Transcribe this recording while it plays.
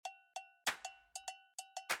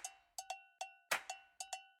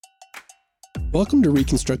Welcome to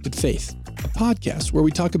Reconstructed Faith, a podcast where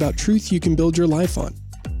we talk about truth you can build your life on.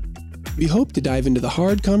 We hope to dive into the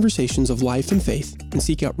hard conversations of life and faith and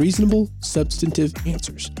seek out reasonable, substantive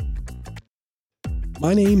answers.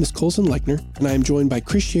 My name is Colson Lechner, and I am joined by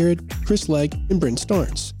Chris Sherrod, Chris Legg, and Brent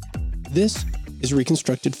Starnes. This is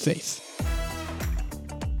Reconstructed Faith.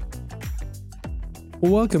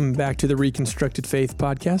 Well, welcome back to the Reconstructed Faith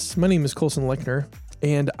podcast. My name is Colson Lechner,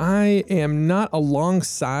 and I am not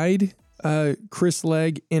alongside Chris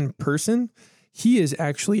Legg in person. He is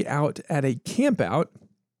actually out at a camp out,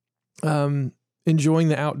 enjoying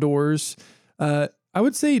the outdoors. I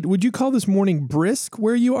would say, would you call this morning brisk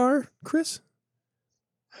where you are, Chris?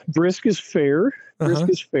 Brisk is fair. Brisk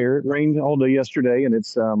is fair. It rained all day yesterday, and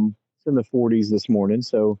it's in the 40s this morning.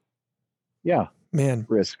 So, yeah, man,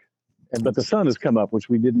 brisk. But the sun has come up, which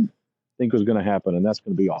we didn't think was going to happen, and that's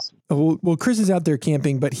going to be awesome. Well, Chris is out there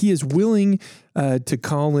camping, but he is willing to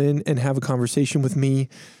call in and have a conversation with me.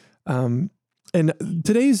 And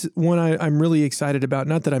today's one I'm really excited about.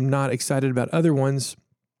 Not that I'm not excited about other ones,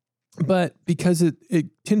 but because it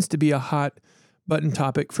tends to be a hot button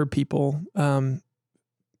topic for people.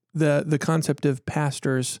 The concept of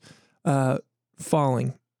pastors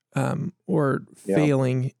falling or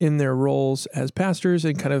failing in their roles as pastors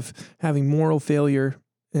and kind of having moral failure.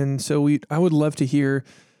 And so I would love to hear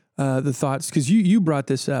the thoughts, because you brought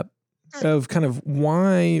this up of kind of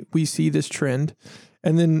why we see this trend,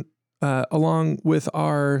 and then along with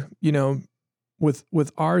our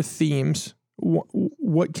with our themes,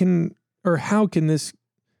 what can or how can this?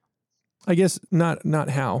 I guess not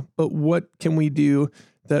how, but what can we do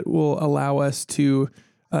that will allow us to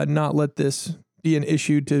not let this be an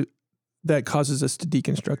issue that causes us to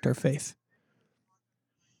deconstruct our faith?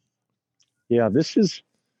 Yeah, this is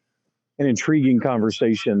an intriguing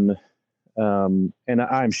conversation. And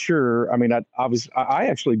I'm sure, I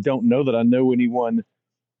actually don't know that I know anyone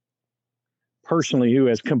personally who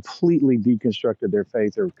has completely deconstructed their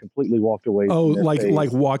faith or completely walked away from their faith.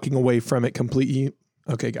 Like walking away from it completely.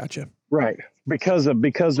 Okay, gotcha. Right. Because of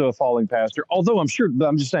a falling pastor. Although I'm sure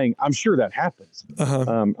that happens.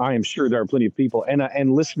 I am sure there are plenty of people.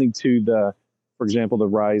 And listening to for example, the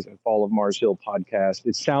Rise and Fall of Mars Hill podcast,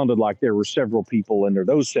 it sounded like there were several people under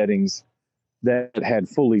those settings that had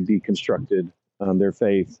fully deconstructed their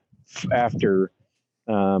faith after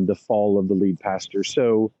the fall of the lead pastor.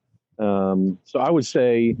 So I would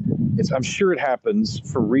say I'm sure it happens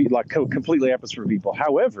completely happens for people.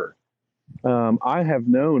 However, I have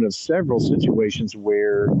known of several situations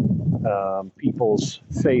where people's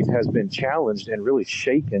faith has been challenged and really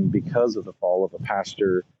shaken because of the fall of a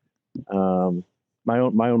pastor. My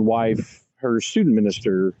own wife, her student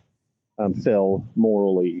minister, fell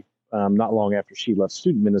morally not long after she left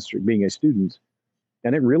student ministry, being a student,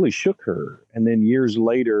 and it really shook her. And then years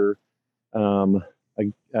later,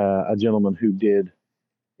 a gentleman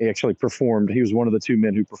he actually performed. He was one of the two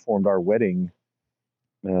men who performed our wedding.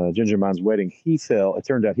 Ginger Mine's wedding, he fell. It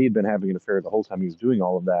turned out he had been having an affair the whole time he was doing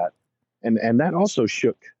all of that, and that also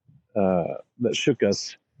shook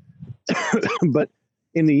us. But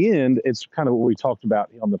in the end, it's kind of what we talked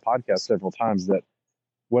about on the podcast several times, that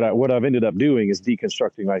what I've ended up doing is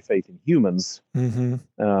deconstructing my faith in humans,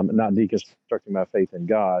 not deconstructing my faith in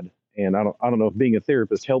God. And I don't know if being a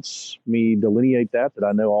therapist helps me delineate that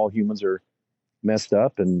I know all humans are messed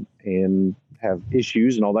up and have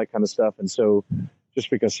issues and all that kind of stuff, and so. Just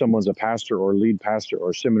because someone's a pastor or lead pastor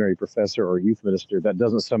or seminary professor or youth minister, that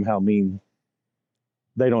doesn't somehow mean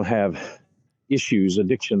they don't have issues,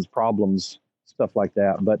 addictions, problems, stuff like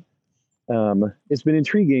that. But it's been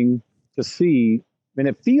intriguing to see, and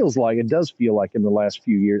it does feel like in the last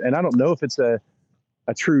few years, and I don't know if it's a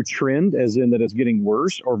true trend, as in that it's getting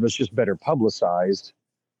worse, or if it's just better publicized,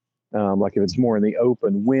 like if it's more in the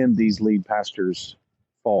open when these lead pastors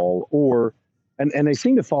fall, and they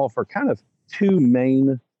seem to fall for kind of two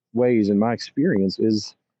main ways in my experience.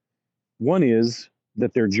 One is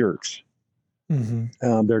that they're jerks.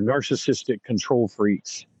 They're narcissistic control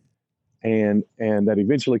freaks. And that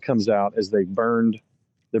eventually comes out as they burned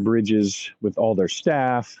the bridges with all their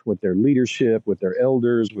staff, with their leadership, with their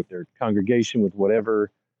elders, with their congregation, with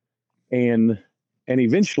whatever. And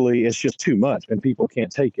eventually it's just too much and people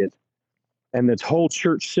can't take it. And this whole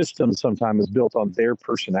church system sometimes is built on their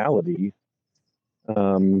personality.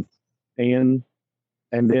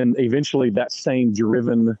 And then eventually that same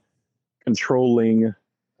driven, controlling,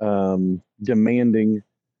 demanding,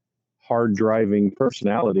 hard driving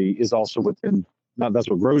personality is also that's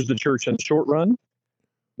what grows the church in the short run,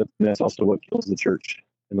 but that's also what kills the church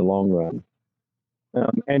in the long run.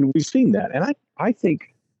 And we've seen that. And I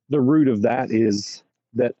think the root of that is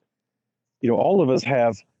that, all of us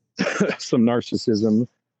have some narcissism,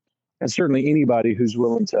 and certainly anybody who's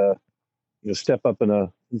willing to, step up in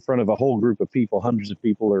front of a whole group of people, hundreds of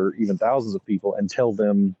people, or even thousands of people, and tell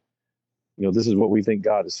them, this is what we think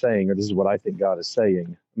God is saying, or this is what I think God is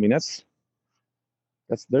saying. I mean,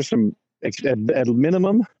 there's some, at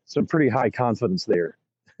minimum, some pretty high confidence there,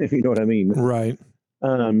 if you know what I mean. Right.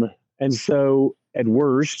 And so at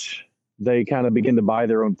worst, they kind of begin to buy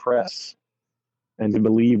their own press and to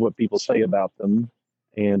believe what people say about them.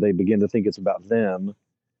 And they begin to think it's about them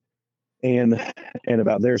and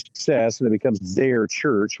about their success. And it becomes their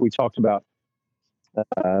church. We talked about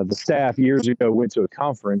the staff years ago went to a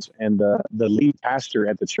conference, and the lead pastor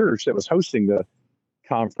at the church that was hosting the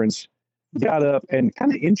conference got up and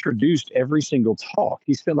kind of introduced every single talk.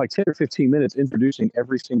 He spent like 10 or 15 minutes introducing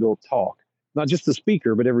every single talk, not just the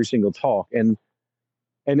speaker, but every single talk. And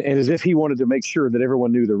as if he wanted to make sure that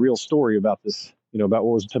everyone knew the real story about this, about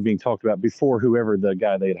what was being talked about before whoever the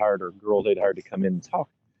guy they'd hired or girl they'd hired to come in and talk.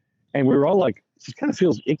 And we were all like, this kind of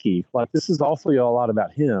feels icky. Like, this is awfully a lot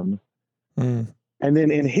about him. Mm. And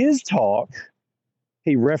then in his talk,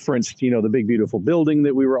 he referenced, the big, beautiful building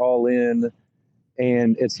that we were all in.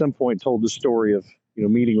 And at some point told the story of,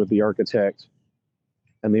 meeting with the architect.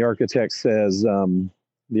 And the architect says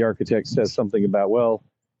something about, well,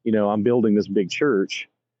 I'm building this big church.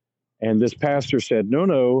 And this pastor said,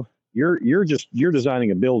 no, you're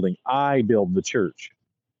designing a building. I build the church.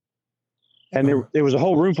 And there was a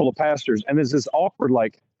whole room full of pastors. And there's this awkward,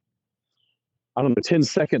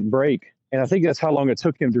 10-second break. And I think that's how long it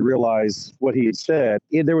took him to realize what he had said.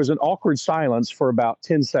 There was an awkward silence for about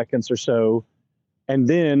 10 seconds or so. And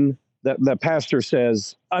then that pastor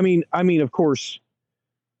says, I mean, of course,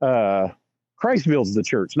 Christ builds the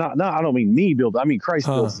church. I don't mean me build. I mean, Christ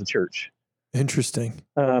builds the church. Interesting.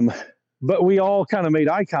 But we all kind of made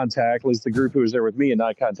eye contact, at least the group who was there with me, and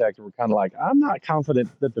eye contact, and we're kind of like, I'm not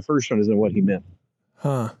confident that the first one isn't what he meant.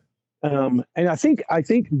 Huh. And I think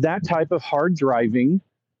that type of hard driving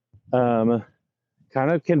kind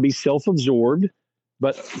of can be self-absorbed,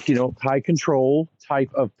 but, high control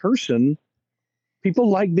type of person. People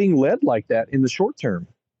like being led like that in the short term.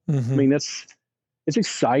 Mm-hmm. I mean, it's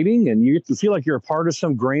exciting, and you get to feel like you're a part of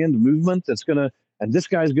some grand movement and this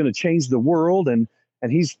guy's going to change the world, and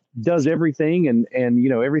he does everything, and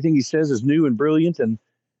everything he says is new and brilliant, and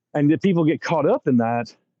the people get caught up in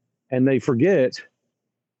that, and they forget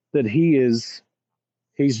that he's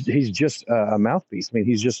just a mouthpiece. I mean,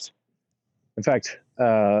 he's just. In fact,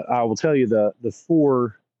 I will tell you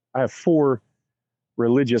I have four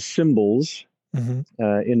religious symbols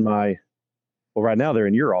in my. Well, right now they're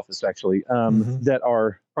in your office, actually, that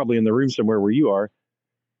are probably in the room somewhere where you are,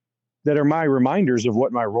 that are my reminders of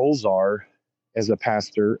what my roles are as a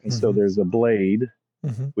pastor. And so there's a blade,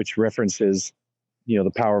 which references,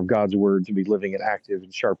 the power of God's word to be living and active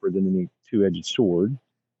and sharper than any two-edged sword.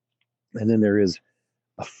 And then there is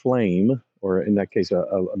a flame, or in that case,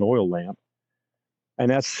 an oil lamp. And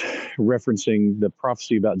that's referencing the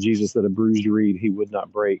prophecy about Jesus that a bruised reed he would not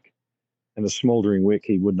break, and a smoldering wick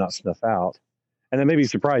he would not snuff out. And that may be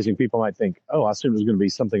surprising. People might think, oh, I assume it was going to be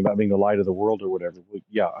something about being the light of the world or whatever. Well,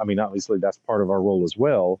 yeah, I mean, obviously that's part of our role as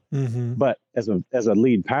well. Mm-hmm. But as a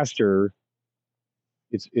lead pastor,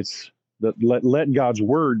 it's let God's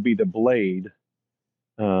word be the blade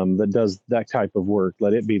that does that type of work.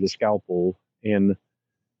 Let it be the scalpel, and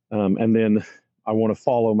then I want to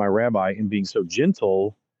follow my rabbi in being so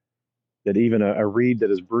gentle that even a reed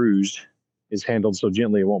that is bruised is handled so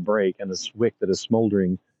gently it won't break, and this wick that is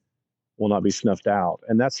smoldering will not be snuffed out.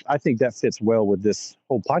 And I think that fits well with this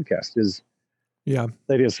whole podcast is the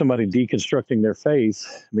idea of somebody deconstructing their faith.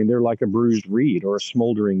 I mean, they're like a bruised reed or a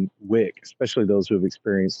smoldering wick, especially those who have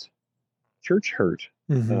experienced church hurt,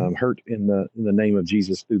 hurt in the name of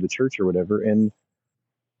Jesus through the church or whatever. And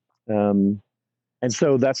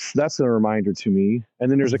so that's a reminder to me.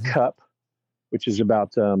 And then there's a cup, which is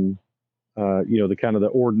about, the kind of the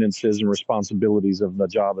ordinances and responsibilities of the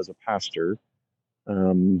job as a pastor.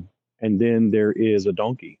 And then there is a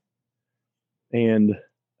donkey. And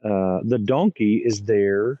the donkey is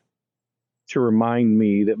there to remind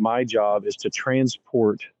me that my job is to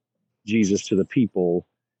transport Jesus to the people.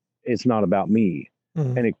 It's not about me.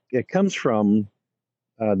 Mm-hmm. And it comes from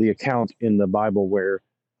the account in the Bible where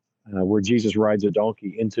Jesus rides a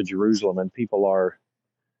donkey into Jerusalem, and people are,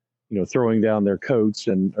 throwing down their coats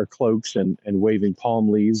or cloaks and waving palm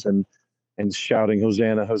leaves and shouting,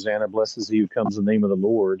 Hosanna, Hosanna, blessed is he who comes in the name of the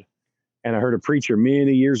Lord. And I heard a preacher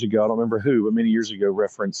many years ago, I don't remember who, but many years ago,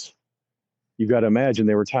 reference, you've got to imagine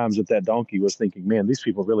there were times that donkey was thinking, man, these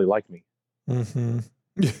people really like me. Mm-hmm.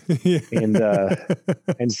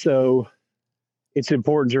 And so it's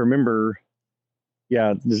important to remember,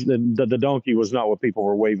 yeah, the donkey was not what people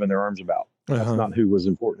were waving their arms about. That's Uh-huh. not who was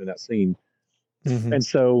important in that scene. Hmm. And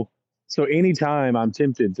so anytime I'm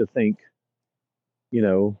tempted to think, you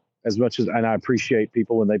know, as much as, and I appreciate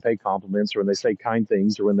people when they pay compliments or when they say kind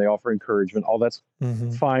things or when they offer encouragement, all that's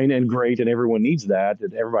Hmm. fine and great. And everyone needs that.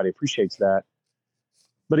 And everybody appreciates that.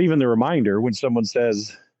 But even the reminder when someone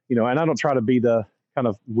says, you know, and I don't try to be the kind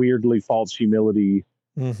of weirdly false humility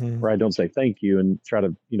Hmm. where I don't say thank you and try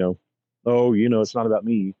to, you know, oh, you know, it's not about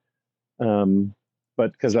me. Um,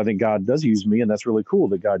 but because I think God does use me, and that's really cool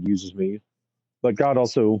that God uses me. But God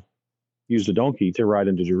also used a donkey to ride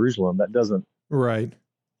into Jerusalem. That doesn't, Right.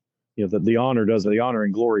 you know, the honor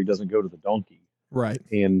and glory doesn't go to the donkey. Right.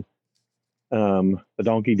 And the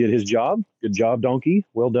donkey did his job. Good job, donkey.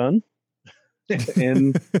 Well done.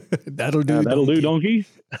 And That'll do, that'll do, donkey.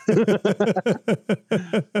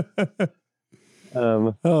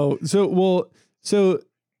 donkey. Oh,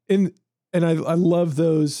 and I love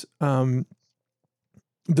those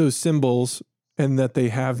symbols, and that they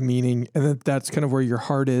have meaning, and that's kind of where your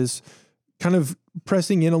heart is, kind of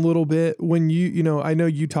pressing in a little bit when you know, I know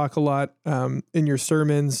you talk a lot in your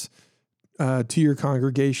sermons to your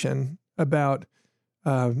congregation about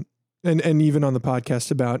and even on the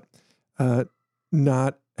podcast about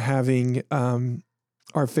not having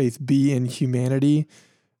our faith be in humanity.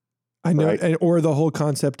 I know, Right. or the whole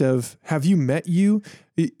concept of, have you met you?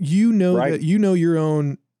 You know Right. that you know your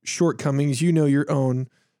own shortcomings. You know your own,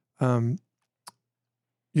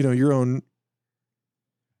 your own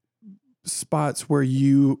spots where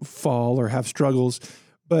you fall or have struggles.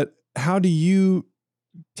 But how do you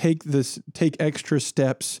take extra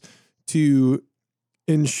steps to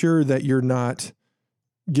ensure that you're not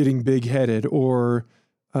getting big headed or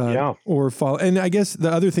fall? And I guess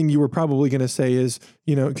the other thing you were probably going to say is,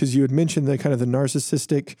 you know, because you had mentioned the kind of the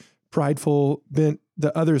narcissistic, prideful bent.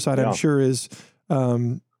 The other side, I'm sure, is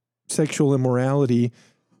sexual immorality.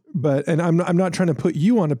 And I'm not trying to put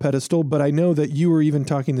you on a pedestal, but I know that you were even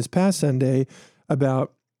talking this past Sunday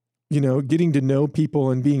about, you know, getting to know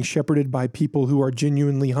people and being shepherded by people who are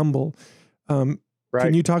genuinely humble. Can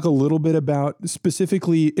you talk a little bit about,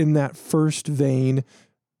 specifically in that first vein,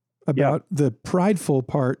 about the prideful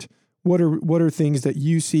part? What are things that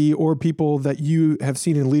you see, or people that you have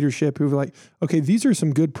seen in leadership who are like, okay, these are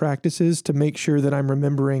some good practices to make sure that I'm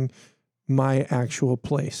remembering my actual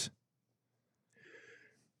place?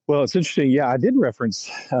 Well, it's interesting. Yeah, I did reference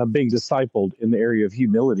being discipled in the area of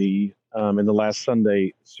humility in the last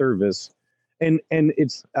Sunday service, and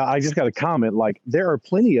it's I just got a comment, like, there are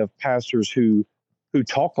plenty of pastors who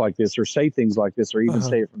talk like this or say things like this or even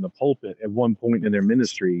say it from the pulpit at one point in their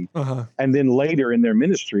ministry, and then later in their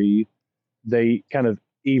ministry they kind of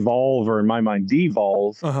evolve, or in my mind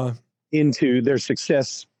devolve, into their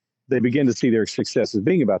success. They begin to see their success as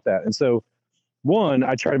being about that, and so, one,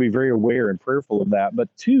 I try to be very aware and prayerful of that. But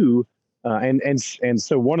two, and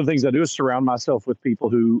so one of the things I do is surround myself with people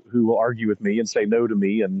who will argue with me and say no to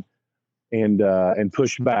me and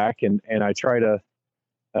push back, and I try to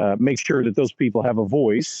make sure that those people have a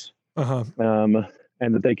voice, and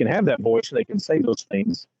that they can have that voice and they can say those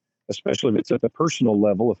things, especially if it's at the personal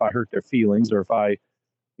level. If I hurt their feelings, or if I,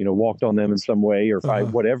 you know, walked on them in some way, or if I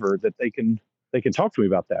whatever, that they can talk to me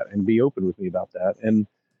about that and be open with me about that. And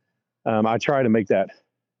I try to make that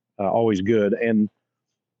always good. And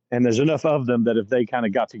there's enough of them that if they kind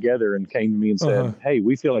of got together and came to me and said, hey,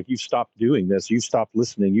 we feel like you stopped doing this, you stopped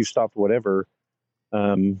listening, you stopped whatever,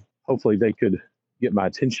 hopefully they could get my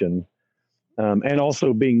attention. And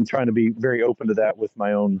also trying to be very open to that with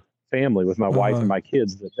my own family, with my wife and my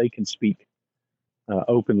kids, that they can speak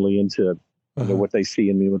openly into what they see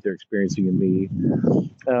in me, what they're experiencing in me.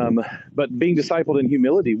 But being discipled in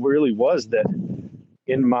humility really was that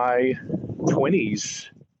in my 20s,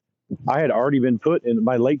 I had already been put in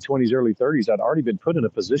my late 20s, early 30s. I'd already been put in a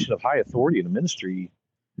position of high authority in the ministry.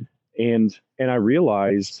 And I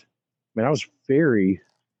realized, man, I was very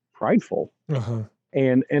prideful.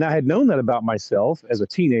 And I had known that about myself as a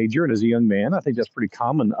teenager and as a young man. I think that's pretty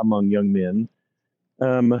common among young men.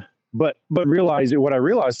 But realize what I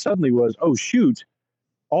realized suddenly was, oh, shoot,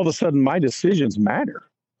 all of a sudden my decisions matter.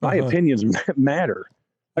 My opinions matter.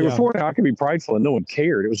 Like before, I could be prideful and no one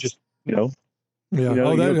cared. It was just,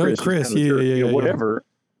 Chris, Chris, whatever.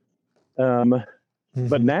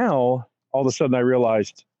 But now, all of a sudden, I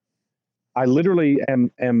realized I literally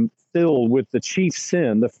am filled with the chief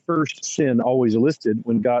sin, the first sin always listed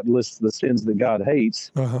when God lists the sins that God hates.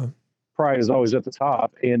 Pride is always at the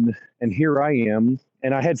top, and here I am.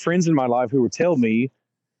 And I had friends in my life who would tell me,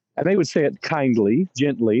 and they would say it kindly,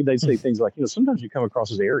 gently. They'd say things like, sometimes you come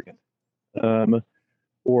across as arrogant.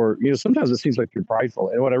 Or, sometimes it seems like you're prideful.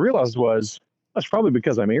 And what I realized was That's probably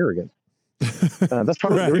because I'm arrogant. That's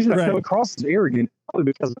probably the reason I come across as arrogant.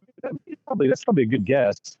 Probably because that's probably a good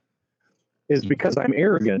guess. Is because I'm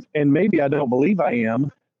arrogant, and maybe I don't believe I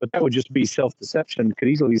am, but that would just be self-deception. Could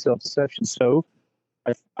easily be self-deception. So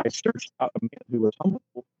I searched out a man who was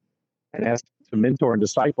humble and asked to mentor and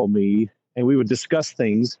disciple me, and we would discuss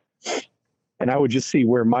things, and I would just see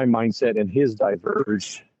where my mindset and his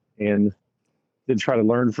diverged, and then try to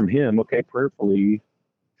learn from him. Okay, prayerfully,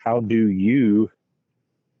 how do you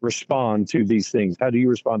respond to these things? How do you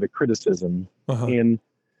respond to criticism? And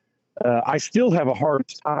I still have a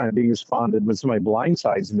hard time being responded when somebody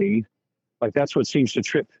blindsides me. Like that's what seems to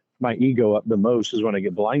trip my ego up the most is when I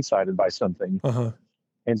get blindsided by something.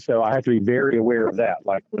 And so I have to be very aware of that.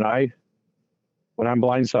 Like when I'm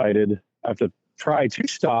blindsided, I have to try to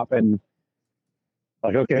stop and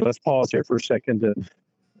like, okay, let's pause here for a second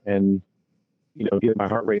and get my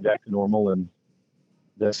heart rate back to normal and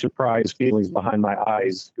the surprise feelings behind my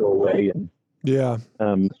eyes go away.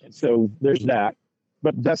 And so there's that.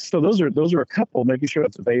 But those are a couple, making sure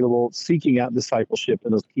it's available, seeking out discipleship in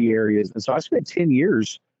those key areas. And so I spent 10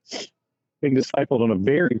 years being discipled on a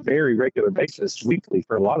very, very regular basis, weekly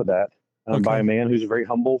for a lot of that, by a man who's a very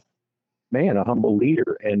humble man, a humble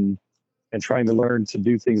leader, and trying to learn to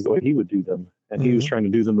do things the way he would do them. And he was trying to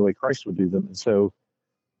do them the way Christ would do them. And so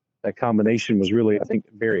that combination was really, I think,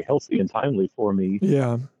 very healthy and timely for me.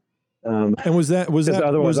 Yeah. And was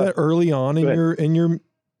that early on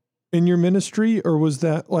in your ministry, or was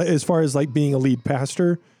that like as far as like being a lead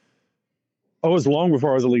pastor? Oh, it was long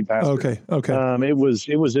before I was a lead pastor. Okay. It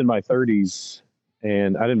was in my 30s,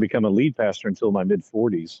 and I didn't become a lead pastor until my mid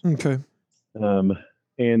 40s. Okay.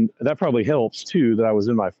 And that probably helps too, that I was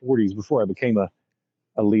in my 40s before I became a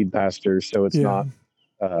lead pastor. So it's not,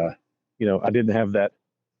 I didn't have that,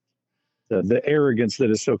 the arrogance that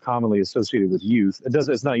is so commonly associated with youth.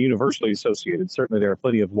 It's not universally associated. Certainly there are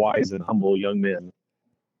plenty of wise and humble young men.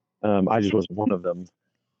 I just wasn't one of them.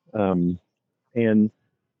 And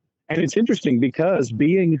it's interesting because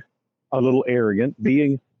being a little arrogant,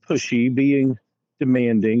 being pushy, being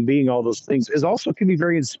demanding, being all those things can be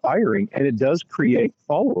very inspiring, and it does create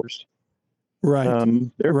followers. Right.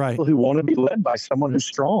 There are people who want to be led by someone who's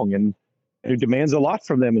strong and who demands a lot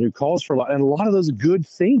from them and who calls for a lot, and a lot of those good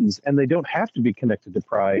things, and they don't have to be connected to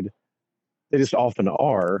pride. They just often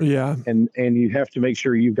are. Yeah. And you have to make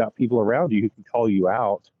sure you've got people around you who can call you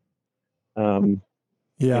out. And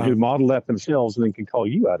who model that themselves and then can call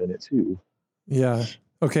you out in it too. Yeah.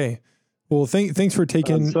 Okay. Well, thanks for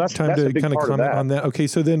taking time to kind of comment on that. Okay.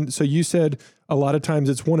 So you said a lot of times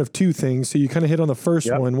it's one of two things. So you kind of hit on the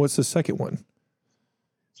first one. What's the second one?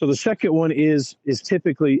 So the second one is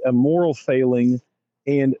typically a moral failing.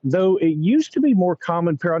 And though it used to be more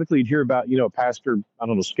common, periodically you'd hear about, a pastor, I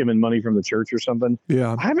don't know, skimming money from the church or something.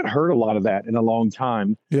 Yeah. I haven't heard a lot of that in a long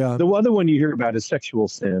time. Yeah. The other one you hear about is sexual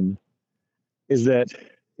sin. Is that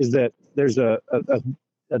there's a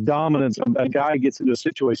dominance. A guy gets into a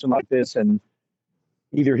situation like this, and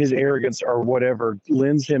either his arrogance or whatever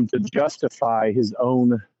lends him to justify his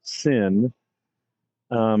own sin,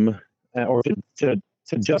 or to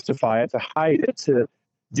justify it, to hide it, to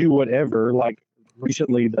do whatever. Like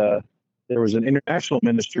recently, there was an international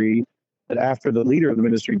ministry that after the leader of the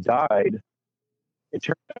ministry died, it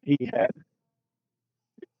turned out he had.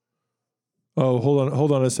 Oh,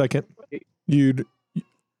 hold on a second. You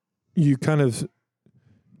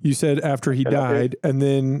said after he died, and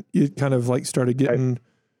then it kind of like started getting.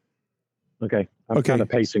 Okay. I'm kind of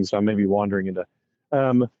pacing, so I may be wandering into.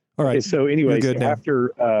 All right. Okay, so anyway,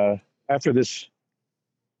 after this,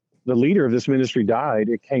 the leader of this ministry died,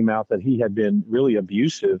 it came out that he had been really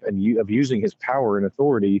abusive and abusing his power and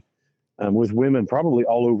authority with women probably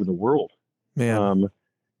all over the world. Man.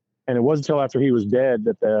 And it wasn't until after he was dead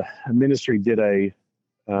that the ministry did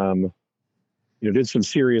did some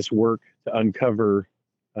serious work to uncover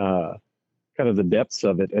kind of the depths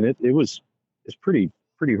of it. And it's pretty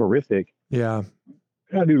horrific. Yeah.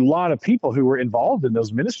 I knew a lot of people who were involved in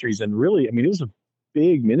those ministries, and really, it was a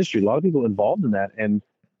big ministry, a lot of people involved in that and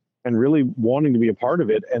really wanting to be a part of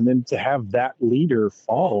it. And then to have that leader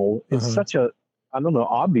fall in such a, I don't know,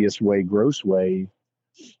 obvious way, gross way.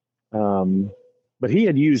 But he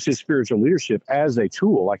had used his spiritual leadership as a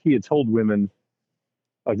tool. Like he had told women,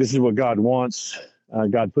 like, this is what God wants.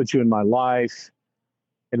 God put you in my life.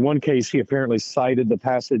 In one case, he apparently cited the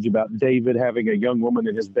passage about David having a young woman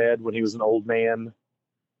in his bed when he was an old man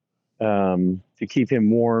to keep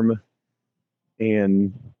him warm.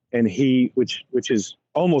 And he, which is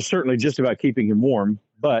almost certainly just about keeping him warm.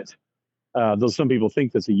 But though some people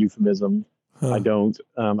think that's a euphemism, I don't.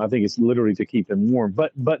 I think it's literally to keep him warm.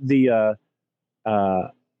 But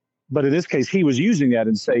but in this case, he was using that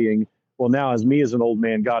and saying, well, now as me as an old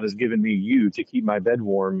man, God has given me you to keep my bed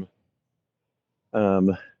warm.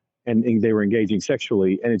 And they were engaging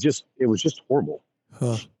sexually, and it was just horrible.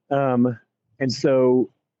 Huh. And so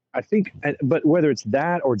I think, but whether it's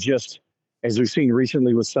that or just, as we've seen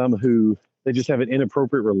recently with some who they just have an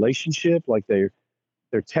inappropriate relationship, like they're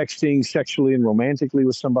texting sexually and romantically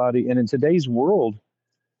with somebody. And in today's world,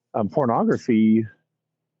 pornography,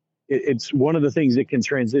 it's one of the things it can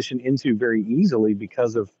transition into very easily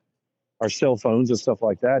because of our cell phones and stuff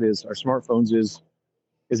like that. Is our smartphones is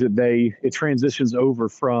that it transitions over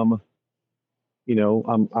from,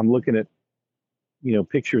 I'm looking at,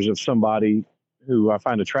 pictures of somebody who I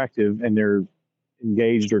find attractive and they're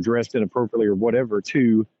engaged or dressed inappropriately or whatever,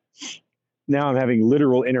 to now I'm having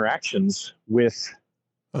literal interactions with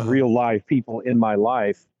real live people in my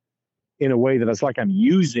life in a way that it's like I'm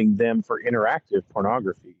using them for interactive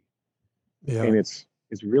pornography. Yeah. And it's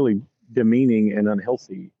really demeaning and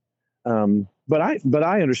unhealthy. But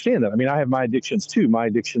I understand that. I mean, I have my addictions too. I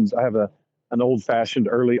have an old fashioned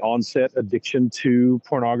early onset addiction to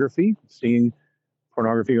pornography, seeing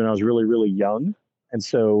pornography when I was really, really young. And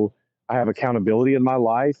so I have accountability in my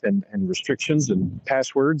life and restrictions and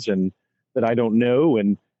passwords and that I don't know,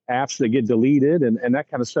 and apps that get deleted and that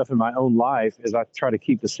kind of stuff in my own life as I try to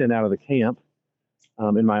keep the sin out of the camp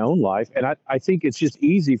in my own life. And I think it's just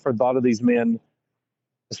easy for a lot of these men,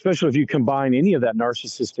 especially if you combine any of that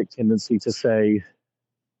narcissistic tendency, to say,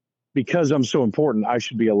 because I'm so important, I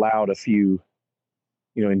should be allowed a few,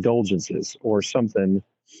 indulgences or something.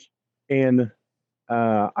 And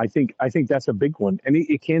I think that's a big one. And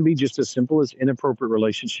it can be just as simple as inappropriate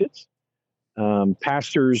relationships.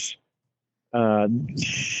 Pastors,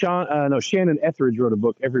 Shannon Etheridge wrote a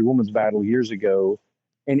book, Every Woman's Battle, years ago.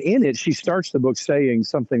 And in it, she starts the book saying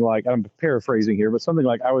something like, I'm paraphrasing here, but something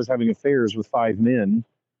like, I was having affairs with 5 men,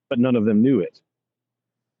 but none of them knew it.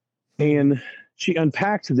 And she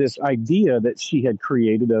unpacked this idea that she had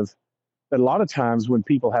created of that a lot of times when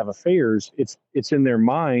people have affairs, it's in their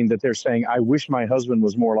mind that they're saying, I wish my husband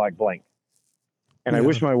was more like blank. And I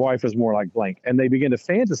wish my wife was more like blank. And they begin to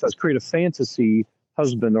fantasize, create a fantasy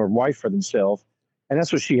husband or wife for themselves. And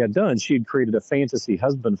that's what she had done. She had created a fantasy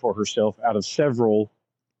husband for herself out of several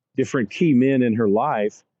different key men in her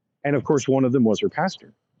life. And of course, one of them was her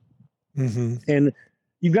pastor. Mm-hmm. And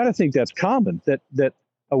you've got to think that's common, that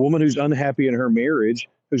a woman who's unhappy in her marriage,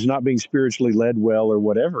 who's not being spiritually led well or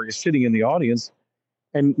whatever, is sitting in the audience.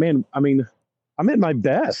 And man, I mean, I'm at my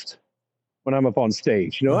best when I'm up on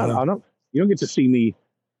stage. You don't get to see me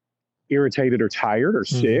irritated or tired or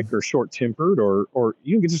sick or short-tempered or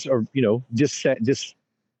you get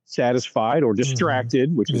dissatisfied or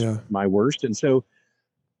distracted, which is my worst. And so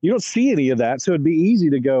you don't see any of that. So it'd be easy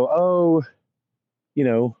to go,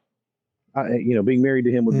 being married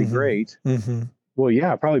to him would be great. Mm-hmm. Well,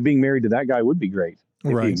 yeah, probably being married to that guy would be great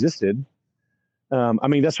if he existed.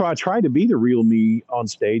 That's why I try to be the real me on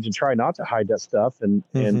stage and try not to hide that stuff. And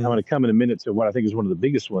I'm going to come in a minute to what I think is one of the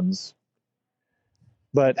biggest ones.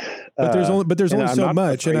 But there's only so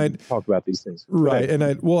much, and I talk about these things, right? And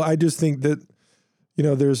I just think that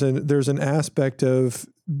there's an aspect of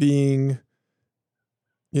being,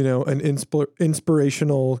 an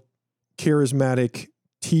inspirational, charismatic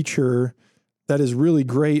teacher that is really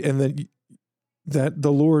great, and that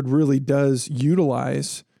the Lord really does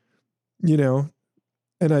utilize, and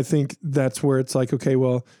I think that's where it's like, okay,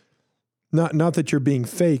 well, not that you're being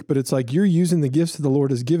fake, but it's like you're using the gifts that the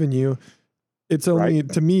Lord has given you. It's only,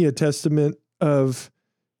 to me, a testament of,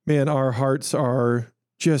 man, our hearts are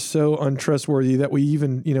just so untrustworthy that we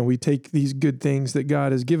even, we take these good things that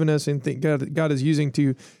God has given us and think God is using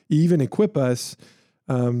to even equip us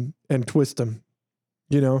and twist them.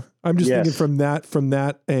 I'm just thinking from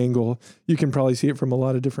that angle. You can probably see it from a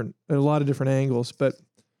lot of different angles. But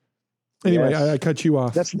anyway, I cut you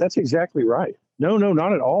off. That's exactly right. No,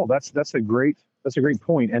 not at all. That's a great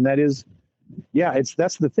point, and that is. Yeah,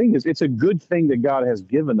 that's the thing is it's a good thing that God has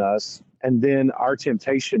given us. And then our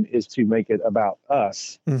temptation is to make it about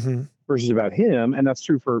us versus about him. And that's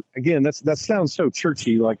true that sounds so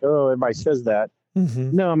churchy, like, oh, everybody says that.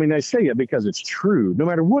 Mm-hmm. No, I say it because it's true. No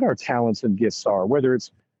matter what our talents and gifts are, whether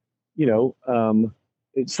it's,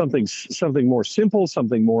 it's something more simple,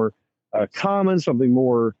 something more common, something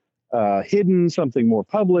more hidden, something more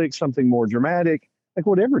public, something more dramatic, like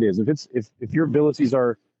whatever it is. If your abilities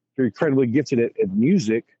are, you're incredibly gifted at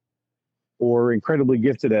music or incredibly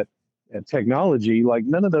gifted at technology, like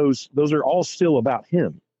none of those are all still about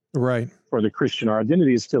him. Right. For the Christian, our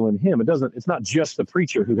identity is still in him. It's not just the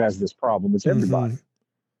preacher who has this problem. It's everybody.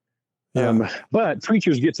 Mm-hmm. Yeah. But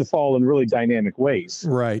preachers get to fall in really dynamic ways.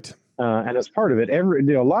 Right. And as part of it,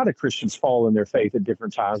 a lot of Christians fall in their faith at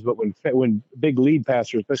different times. But when big lead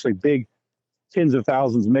pastors, especially big tens of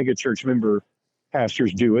thousands mega church member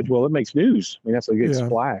pastors do it, well, it makes news. I mean, that's a big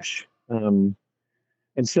splash.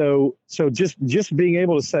 And so just being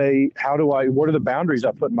able to say, what are the boundaries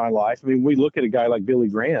I put in my life? I mean, we look at a guy like Billy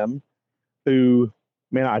Graham, who,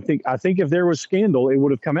 man, I think if there was scandal, it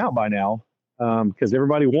would have come out by now, because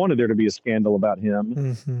everybody wanted there to be a scandal about him.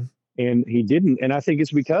 Mm-hmm. And he didn't. And I think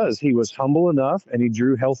it's because he was humble enough and he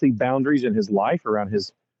drew healthy boundaries in his life around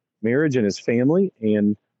his marriage and his family.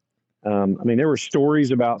 And I mean, there were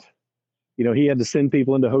stories about, he had to send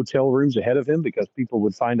people into hotel rooms ahead of him because people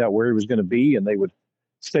would find out where he was going to be, and they would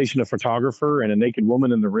station a photographer and a naked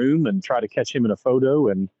woman in the room and try to catch him in a photo.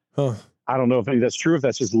 And I don't know if that's true, if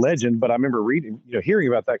that's just legend, but I remember hearing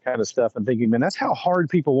about that kind of stuff and thinking, man, that's how hard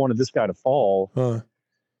people wanted this guy to fall.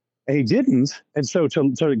 And he didn't. And so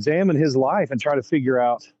to examine his life and try to figure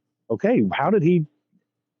out, okay, he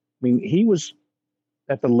was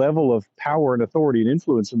at the level of power and authority and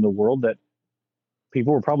influence in the world that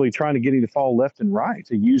people were probably trying to get him to fall left and right,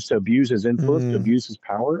 to abuse his influence, to abuse his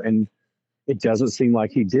power. And it doesn't seem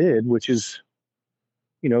like he did, which is,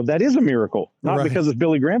 that is a miracle, not because of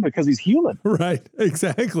Billy Graham, because he's human. Right.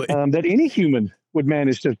 Exactly. That any human would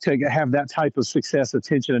manage to have that type of success,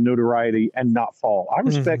 attention, and notoriety and not fall. I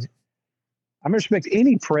respect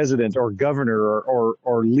any president or governor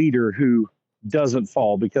or leader who doesn't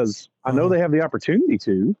fall, because I know they have the opportunity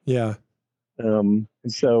to. Yeah. And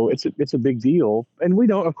so it's a big deal. And we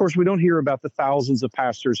don't hear about the thousands of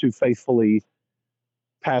pastors who faithfully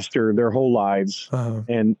pastor their whole lives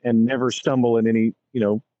and never stumble in any,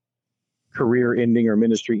 career ending or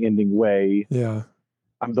ministry ending way. Yeah.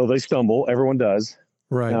 Though they stumble, everyone does.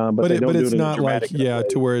 Right. But it's not like,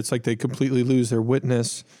 to where it's like they completely lose their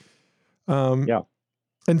witness. Yeah.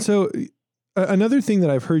 And so another thing that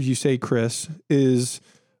I've heard you say, Chris, is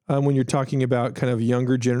when you're talking about kind of the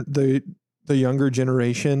younger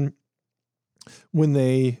generation,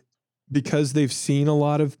 because they've seen a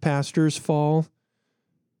lot of pastors fall,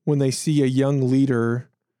 when they see a young leader,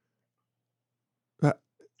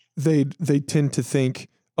 they tend to think,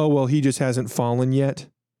 oh, well, he just hasn't fallen yet.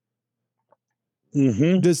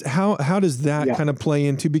 Mm-hmm. How does that kind of play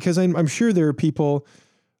into, because I'm sure there are people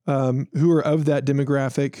who are of that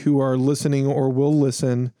demographic who are listening or will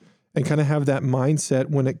listen and kind of have that mindset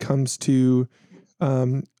when it comes to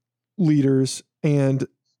leaders. And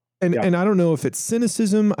I don't know if it's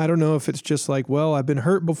cynicism. I don't know if it's just like, well, I've been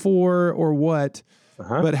hurt before or what.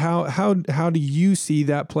 But how do you see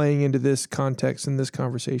that playing into this context in this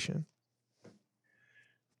conversation?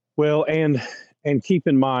 Well, and keep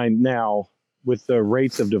in mind now, with the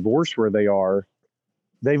rates of divorce where they are,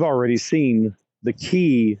 they've already seen the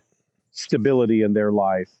key stability in their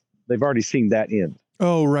life. They've already seen that end.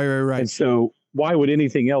 Oh, right. And so why would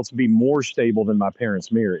anything else be more stable than my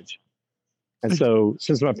parents' marriage? And so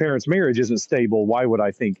since my parents' marriage isn't stable, why would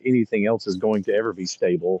I think anything else is going to ever be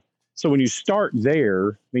stable? So when you start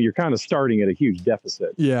there, you're kind of starting at a huge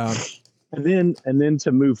deficit. Yeah. And then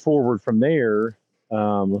to move forward from there,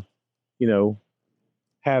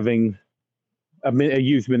 having a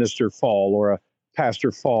youth minister fall or a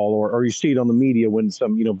pastor fall, or you see it on the media when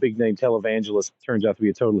some, big name televangelist turns out to be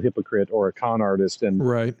a total hypocrite or a con artist. And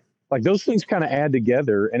like those things kind of add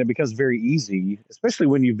together, and it becomes very easy, especially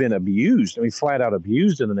when you've been abused. flat out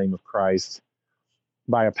abused in the name of Christ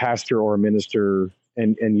by a pastor or a minister,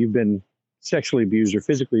 and you've been sexually abused or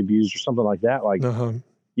physically abused or something like that. Like,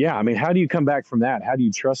 how do you come back from that? How do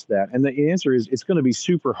you trust that? And the answer is it's going to be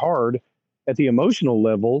super hard at the emotional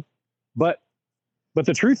level. But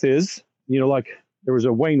the truth is, like there was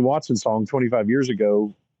a Wayne Watson song 25 years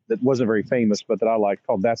ago that wasn't very famous, but that I liked,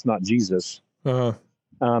 called "That's Not Jesus."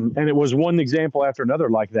 And it was one example after another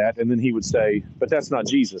like that. And then he would say, but that's not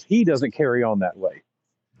Jesus. He doesn't carry on that way.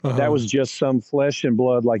 That was just some flesh and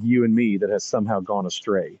blood like you and me that has somehow gone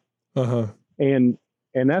astray. And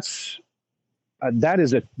that's that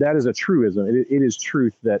is a truism. It is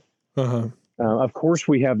truth that of course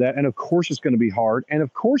we have that, and of course it's going to be hard. And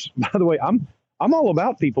of course, by the way, I'm all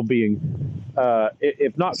about people being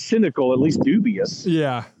if not cynical, at least dubious.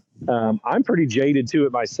 Yeah. I'm pretty jaded to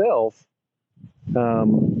it myself.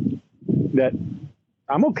 That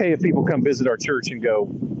I'm okay if people come visit our church and go,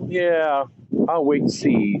 yeah, I'll wait and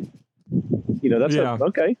see. That's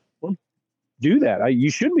okay. Well, do that. You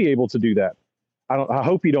should be able to do that. I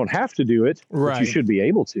hope you don't have to do it, but you should be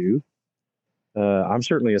able to. I'm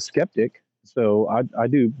certainly a skeptic, so I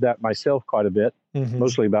do that myself quite a bit,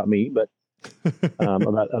 mostly about me, but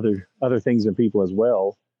about other things and people as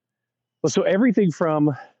well. Well, so everything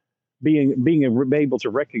from being able to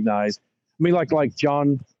recognize, like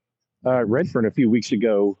John Redfern a few weeks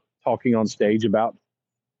ago talking on stage about,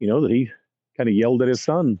 that he kind of yelled at his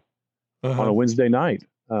son on a Wednesday night.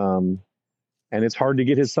 And it's hard to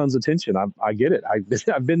get his son's attention. I get it.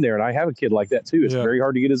 I've been there, and I have a kid like that too. It's very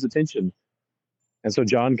hard to get his attention. And so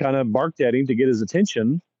John kind of barked at him to get his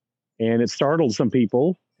attention, and it startled some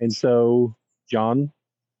people. And so John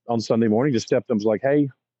on Sunday morning just stepped up and was like, hey,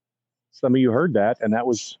 some of you heard that. And that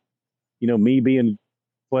was, me being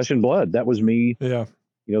flesh and blood. That was me,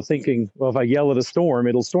 thinking, well, if I yell at a storm,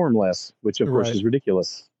 it'll storm less, which of course is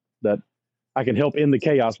ridiculous. That I can help end the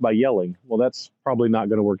chaos by yelling. Well, that's probably not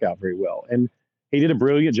going to work out very well. And he did a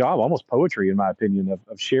brilliant job, almost poetry, in my opinion,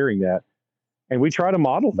 of sharing that. And we try to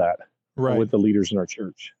model that with the leaders in our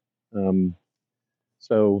church.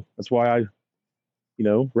 So that's why I,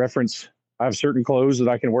 reference, I have certain clothes that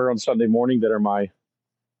I can wear on Sunday morning that are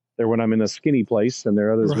they're when I'm in a skinny place, and there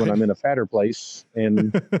are others when I'm in a fatter place.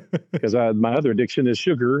 And because my other addiction is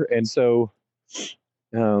sugar. And so,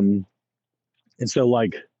 I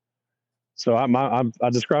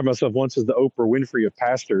described myself once as the Oprah Winfrey of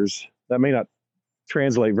pastors. That may not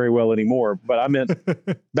translate very well anymore, but I meant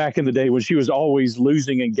back in the day when she was always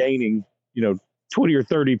losing and gaining, 20 or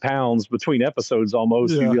 30 pounds between episodes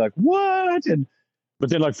almost. You'd be like, what? But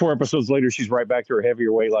then like 4 episodes later, she's right back to her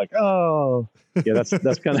heavier weight. Like, oh yeah, that's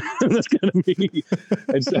kind of, that's kind of me.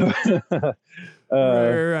 And so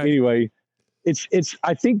anyway, it's,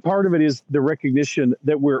 I think part of it is the recognition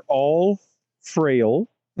that we're all frail,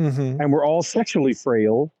 and we're all sexually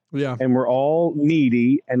frail, and we're all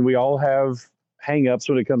needy, and we all have hang-ups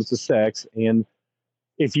when it comes to sex. And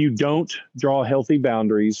if you don't draw healthy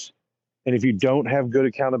boundaries, and if you don't have good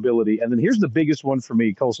accountability, and then here's the biggest one for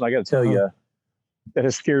me, Colson, I got to tell you, that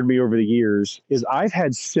has scared me over the years, is I've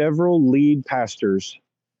had several lead pastors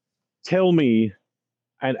tell me,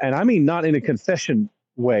 and I mean not in a confession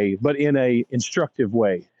way, but in a instructive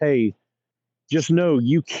way, hey, just know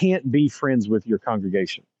you can't be friends with your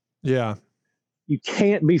congregation. Yeah. You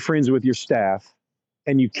can't be friends with your staff,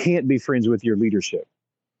 and you can't be friends with your leadership.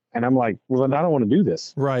 And I'm like, well, then I don't want to do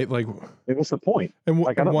this. Right. Like, what's the point? And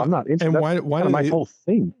like, I'm not interested. And why my whole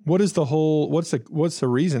thing? What is the whole, what's the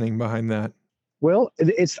reasoning behind that? Well,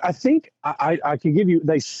 I think I can give you,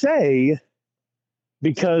 they say,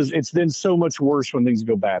 because it's then so much worse when things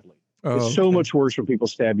go badly. It's so much worse when people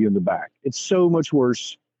stab you in the back. It's so much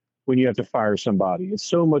worse when you have to fire somebody. It's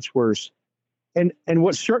so much worse. And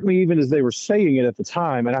what struck me even as they were saying it at the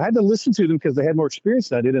time, and I had to listen to them because they had more experience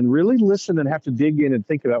than I did, and really listen and have to dig in and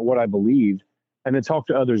think about what I believed, and then talk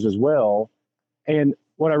to others as well. And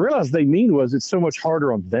what I realized they mean was it's so much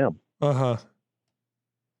harder on them.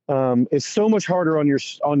 It's so much harder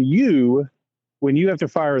on you when you have to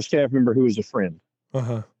fire a staff member who is a friend.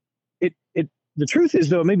 The truth is,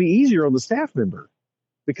 though, it may be easier on the staff member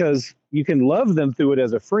because you can love them through it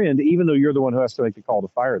as a friend, even though you're the one who has to make the call to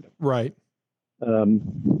fire them. Right.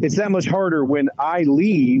 It's that much harder when I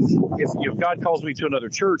leave. If God calls me to another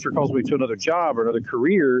church or calls me to another job or another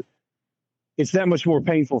career, it's that much more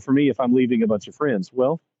painful for me if I'm leaving a bunch of friends.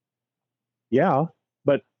 Well, yeah,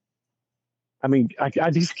 but I mean, I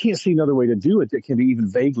just can't see another way to do it that can be even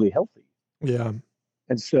vaguely healthy. Yeah.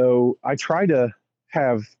 And so I try to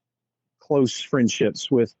have close friendships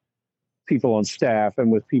with people on staff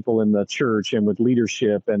and with people in the church and with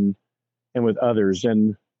leadership and with others.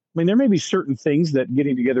 And I mean, there may be certain things that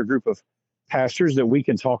getting together a group of pastors that we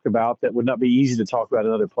can talk about that would not be easy to talk about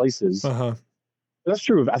in other places. That's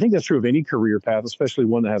true. I think that's true of any career path, especially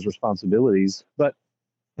one that has responsibilities. But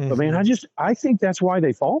man, I think that's why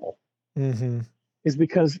they fall. Is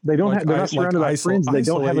because they don't they're not surrounded by friends. They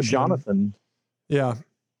don't have a Jonathan. Yeah.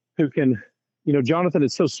 Who can, Jonathan,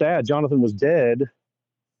 it's so sad. Jonathan was dead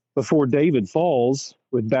before David falls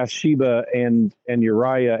with Bathsheba and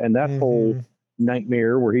Uriah and that whole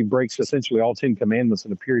nightmare where he breaks essentially all 10 commandments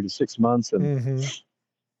in a period of 6 months. And,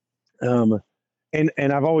 and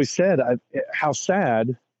I've always said how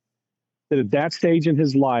sad that at that stage in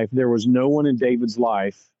his life, there was no one in David's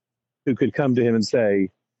life who could come to him and say,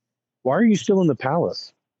 why are you still in the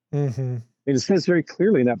palace? And it says very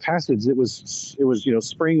clearly in that passage, it was,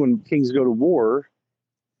 spring when kings go to war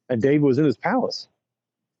and David was in his palace.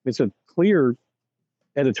 It's a clear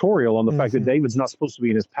editorial on the fact that David's not supposed to be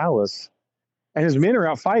in his palace and his men are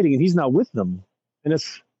out fighting and he's not with them. And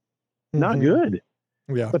it's not good.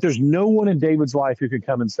 Yeah. But there's no one in David's life who could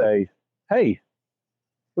come and say, hey,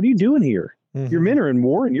 what are you doing here? Your men are in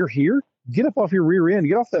war and you're here. Get up off your rear end,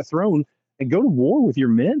 get off that throne and go to war with your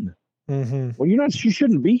men. Well, you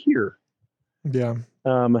shouldn't be here. Yeah.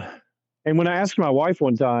 And when I asked my wife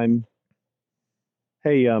one time,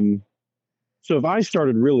 hey, so if I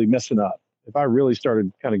started really messing up, if I really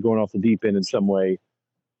started kind of going off the deep end in some way,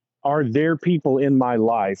 are there people in my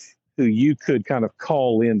life who you could kind of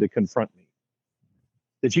call in to confront me,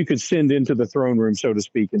 that you could send into the throne room, so to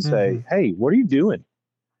speak, and say, hey, what are you doing?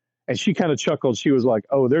 And she kind of chuckled. She was like,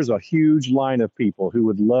 oh, there's a huge line of people who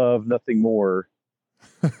would love nothing more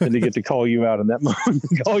than to get to call you out in that moment.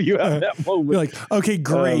 You're like, okay,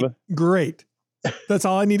 great. That's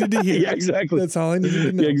all I needed to hear. Yeah, exactly. That's all I needed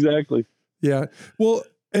to know. Yeah, exactly. Yeah. Well,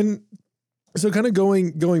 and so kind of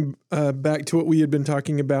going back to what we had been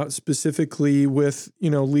talking about specifically with,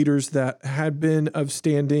 leaders that had been of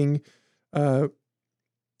standing,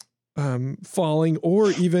 falling,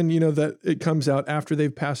 or even, that it comes out after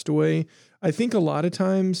they've passed away. I think a lot of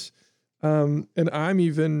times, and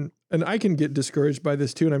I can get discouraged by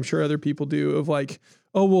this too, and I'm sure other people do, of like,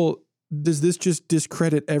 oh, well, does this just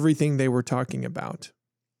discredit everything they were talking about?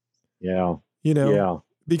 Yeah. Yeah.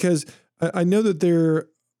 Because I know that there's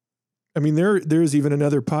even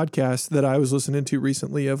another podcast that I was listening to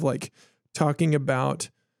recently of like talking about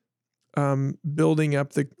building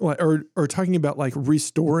up or talking about like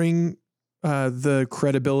restoring the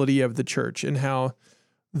credibility of the church, and how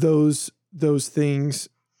those things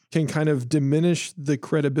can kind of diminish the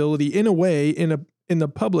credibility in a way in the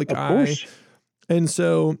public eye. And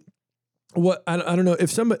so what I don't know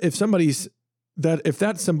if that's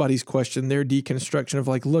somebody's question, their deconstruction of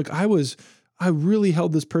like, look, I really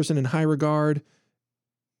held this person in high regard.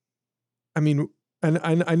 I mean, and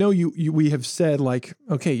I know we have said like,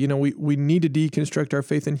 okay, we need to deconstruct our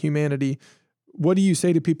faith in humanity. What do you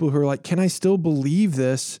say to people who are like, can I still believe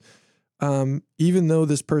this? Even though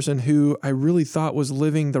this person who I really thought was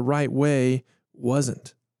living the right way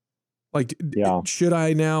wasn't. Like, should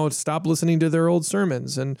I now stop listening to their old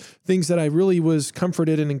sermons and things that I really was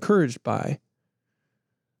comforted and encouraged by?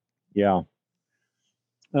 Yeah.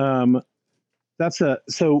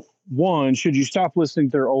 So one, should you stop listening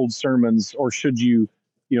to their old sermons, or should you,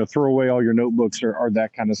 throw away all your notebooks or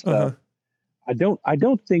that kind of stuff? I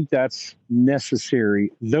don't think that's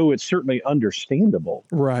necessary, though it's certainly understandable.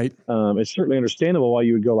 Right. It's certainly understandable why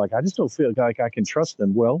you would go like, I just don't feel like I can trust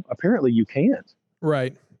them. Well, apparently you can't.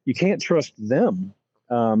 Right. You can't trust them.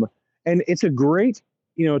 And it's a great,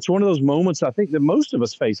 it's one of those moments I think that most of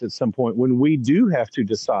us face at some point when we do have to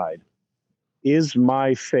decide, is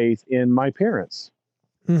my faith in my parents,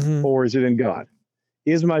 or is it in God?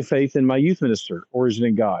 Is my faith in my youth minister, or is it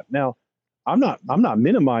in God? Now, I'm not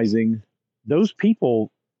minimizing those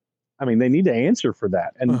people. I mean, they need to answer for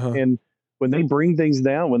that. And when they bring things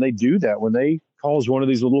down, when they do that, when they cause one of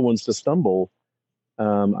these little ones to stumble,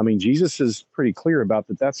 I mean, Jesus is pretty clear about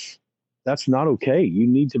that. That's not okay. You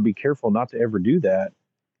need to be careful not to ever do that.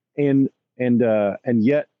 And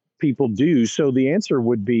yet people do. So the answer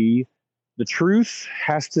would be, the truth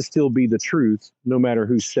has to still be the truth, no matter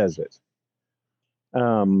who says it.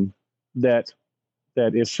 That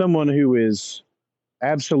if someone who is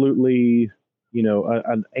absolutely,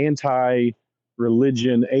 an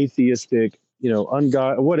anti-religion, atheistic,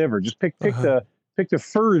 ungod, whatever, just pick the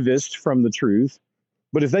furthest from the truth.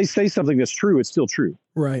 But if they say something that's true, it's still true.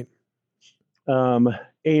 Right.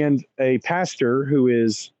 And a pastor who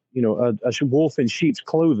is, a wolf in sheep's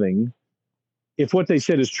clothing, if what they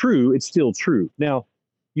said is true, it's still true. Now,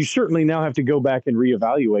 you certainly now have to go back and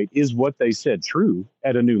reevaluate, is what they said true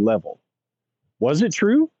at a new level? Was it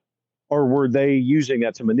true? Or were they using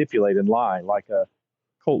that to manipulate and lie like a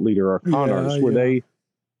cult leader or con artist? Were they?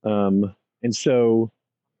 And so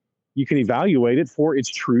you can evaluate it for its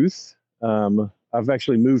truth. I've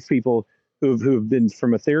actually moved people who have been,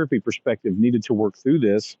 from a therapy perspective, needed to work through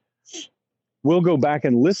this. We'll go back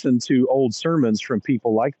and listen to old sermons from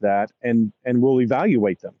people like that, and we'll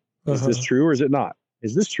evaluate them. Is this true or is it not?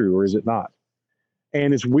 Is this true or is it not?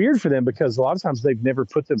 And it's weird for them because a lot of times they've never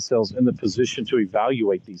put themselves in the position to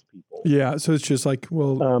evaluate these people. Yeah. So it's just like,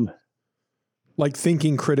 well, like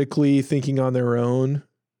thinking critically, thinking on their own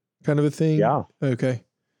kind of a thing. Yeah. Okay.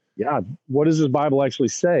 Yeah. What does the Bible actually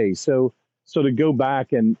say? So to go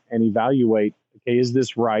back and evaluate, okay, is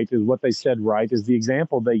this right? Is what they said right? Is the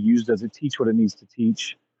example they used, does it teach what it needs to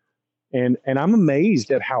teach? And I'm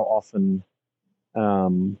amazed at how often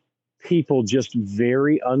people just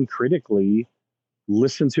very uncritically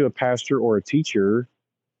listen to a pastor or a teacher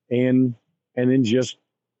and then just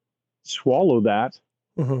swallow that.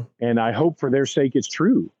 And I hope for their sake it's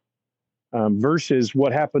true. Versus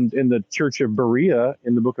what happened in the church of Berea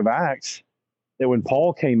in the book of Acts, that when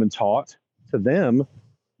Paul came and taught to them,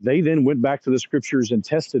 they then went back to the scriptures and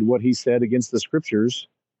tested what he said against the scriptures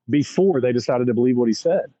before they decided to believe what he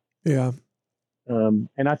said. Yeah. And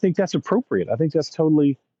I think that's appropriate. I think that's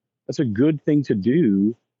a good thing to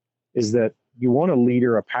do, is that you want a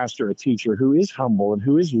leader, a pastor, a teacher who is humble and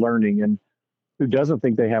who is learning and who doesn't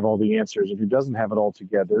think they have all the answers and who doesn't have it all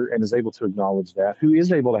together and is able to acknowledge that, who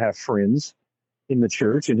is able to have friends in the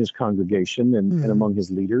church, in his congregation, and among his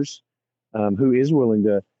leaders, who is willing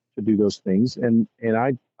to do those things. And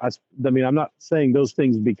I mean, I'm not saying those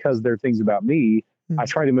things because they're things about me. I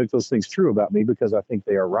try to make those things true about me because I think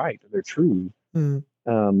they are right. They're true. But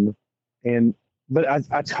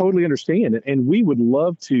I totally understand it. And we would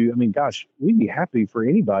love to, I mean, gosh, we'd be happy for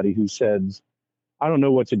anybody who says, I don't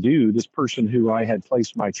know what to do. This person who I had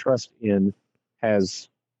placed my trust in has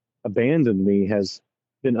abandoned me, has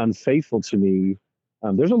been unfaithful to me.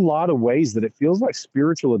 There's a lot of ways that it feels like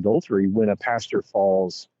spiritual adultery when a pastor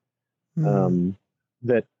falls.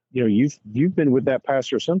 That, you know, you've been with that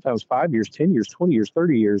pastor sometimes 5 years, 10 years, 20 years,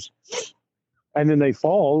 30 years, and then they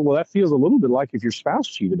fall. Well, that feels a little bit like if your spouse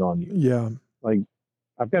cheated on you. Yeah. Like,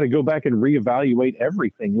 I've got to go back and reevaluate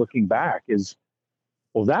everything. Looking back is,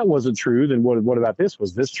 well, that wasn't true. Then what about this?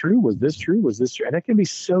 Was this true? Was this true? Was this true? And that can be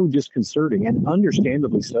so disconcerting, and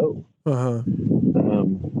understandably so.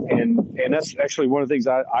 And that's actually one of the things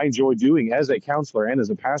I enjoy doing as a counselor and as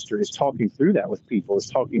a pastor, is talking through that with people, is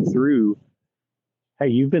talking through, hey,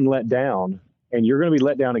 you've been let down and you're going to be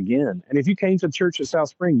let down again. And if you came to church at South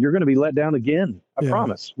Spring, you're going to be let down again. I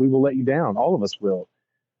promise. We will let you down. All of us will.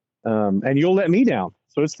 And you'll let me down.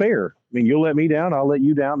 So it's fair. I mean, you'll let me down, I'll let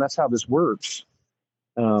you down. That's how this works.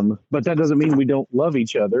 But that doesn't mean we don't love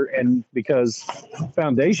each other. And because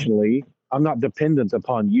foundationally, I'm not dependent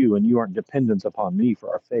upon you and you aren't dependent upon me for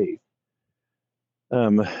our faith.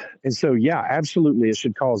 And so, yeah, absolutely, it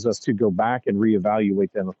should cause us to go back and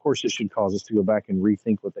reevaluate them. Of course, it should cause us to go back and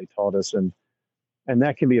rethink what they taught us. And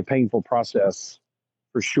that can be a painful process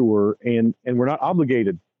for sure. And we're not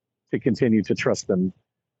obligated to continue to trust them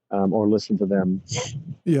or listen to them.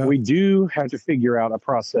 Yeah. We do have to figure out a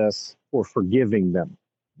process for forgiving them,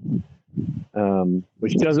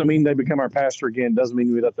 which doesn't mean they become our pastor again. Doesn't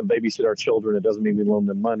mean we let them babysit our children. It doesn't mean we loan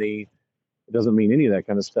them money. It doesn't mean any of that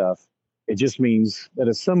kind of stuff. It just means that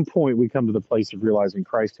at some point we come to the place of realizing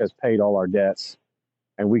Christ has paid all our debts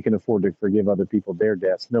and we can afford to forgive other people their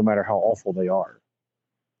debts, no matter how awful they are.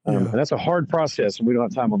 And that's a hard process, and we don't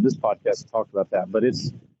have time on this podcast to talk about that, but it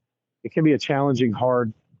can be a challenging,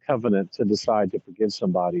 hard covenant to decide to forgive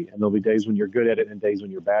somebody. And there'll be days when you're good at it and days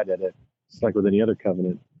when you're bad at it. It's like with any other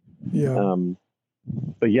covenant. Yeah.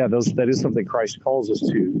 But yeah, that is something Christ calls us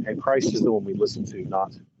to, and Christ is the one we listen to,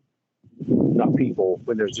 not people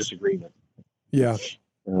when there's disagreement. Yeah.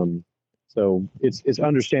 So it's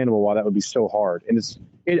understandable why that would be so hard. And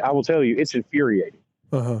I will tell you, it's infuriating.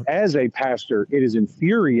 As a pastor, it is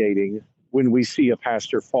infuriating when we see a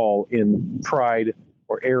pastor fall in pride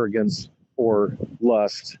or arrogance or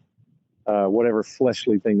lust, whatever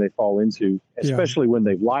fleshly thing they fall into, especially when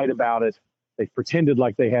they've lied about it. They've pretended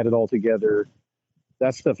like they had it all together.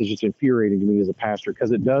 That stuff is just infuriating to me as a pastor,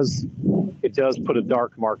 because it does put a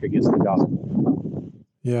dark mark against the gospel.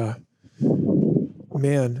 Yeah.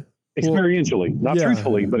 Man. Experientially, not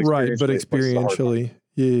truthfully, but experientially. Right, but experientially.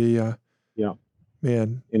 Yeah.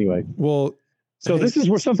 Man. Anyway. Well, so this is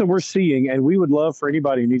something we're seeing, and we would love for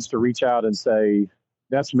anybody who needs to reach out and say,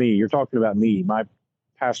 that's me. You're talking about me. My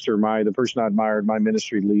pastor, the person I admired, my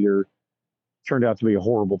ministry leader, turned out to be a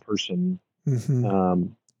horrible person.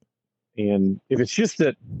 And if it's just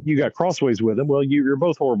that you got crossways with them, well, you're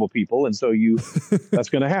both horrible people. And so that's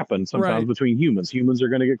going to happen sometimes between humans. Humans are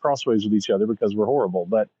going to get crossways with each other because we're horrible.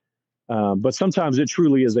 But sometimes it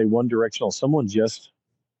truly is a one directional. Someone just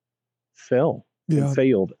fell and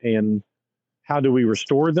failed. And how do we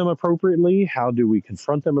restore them appropriately? How do we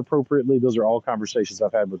confront them appropriately? Those are all conversations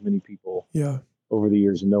I've had with many people over the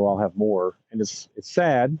years, and know I'll have more. And it's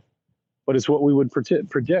sad, but it's what we would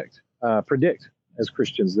predict as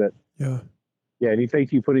Christians, that any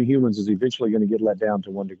faith you put in humans is eventually going to get let down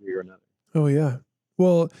to one degree or another. Oh yeah.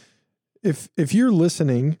 Well, if you're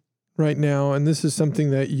listening right now, and this is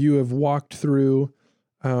something that you have walked through,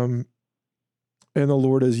 and the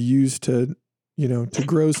Lord has used to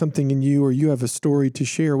grow something in you, or you have a story to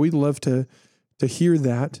share, we'd love to hear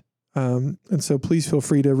that. And so please feel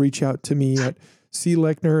free to reach out to me at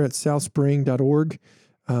clechner@southspring.org.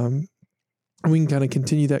 We can kind of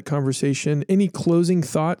continue that conversation. Any closing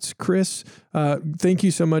thoughts, Chris? Thank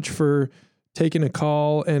you so much for taking a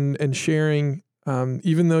call and sharing.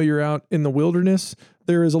 Even though you're out in the wilderness,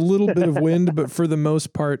 there is a little bit of wind, but for the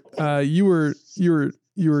most part, you were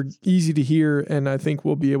easy to hear, and I think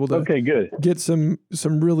we'll be able to get some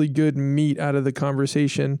really good meat out of the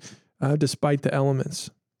conversation, despite the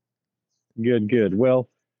elements. Good. Well,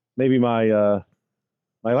 maybe my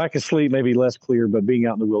lack of sleep may be less clear, but being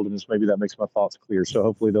out in the wilderness, maybe that makes my thoughts clear. So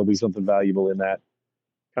hopefully there'll be something valuable in that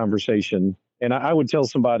conversation. And I would tell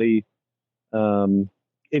somebody,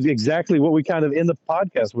 It's exactly what we kind of end the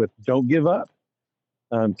podcast with. Don't give up.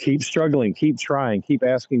 Keep struggling, keep trying, keep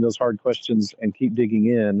asking those hard questions, and keep digging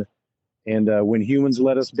in. And when humans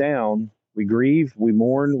let us down, we grieve, we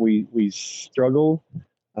mourn, we struggle.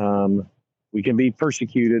 We can be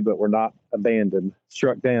persecuted, but we're not abandoned,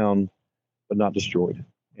 struck down, but not destroyed.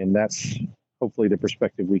 And that's hopefully the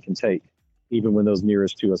perspective we can take, even when those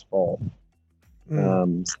nearest to us fall.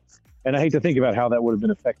 And I hate to think about how that would have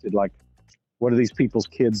been affected. Like, what are these people's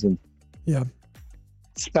kids and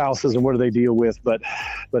spouses, and what do they deal with? But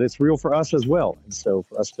it's real for us as well. And so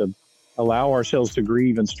for us to allow ourselves to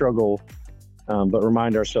grieve and struggle, but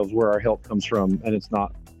remind ourselves where our help comes from, and it's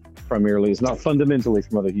not fundamentally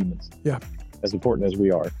from other humans. Yeah. As important as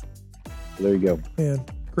we are. So there you go. Man,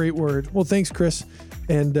 great word. Well, thanks, Chris.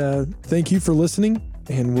 And thank you for listening,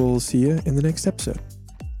 and we'll see you in the next episode.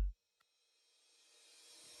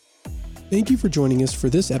 Thank you for joining us for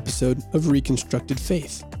this episode of Reconstructed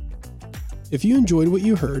Faith. If you enjoyed what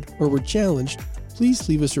you heard or were challenged, please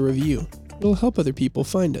leave us a review. It'll help other people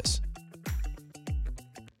find us.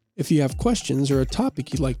 If you have questions or a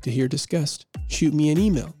topic you'd like to hear discussed, shoot me an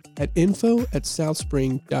email at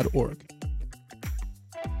info@southspring.org.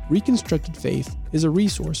 Reconstructed Faith is a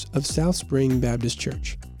resource of South Spring Baptist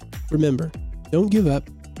Church. Remember, don't give up,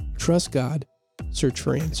 trust God, search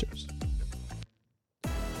for answers.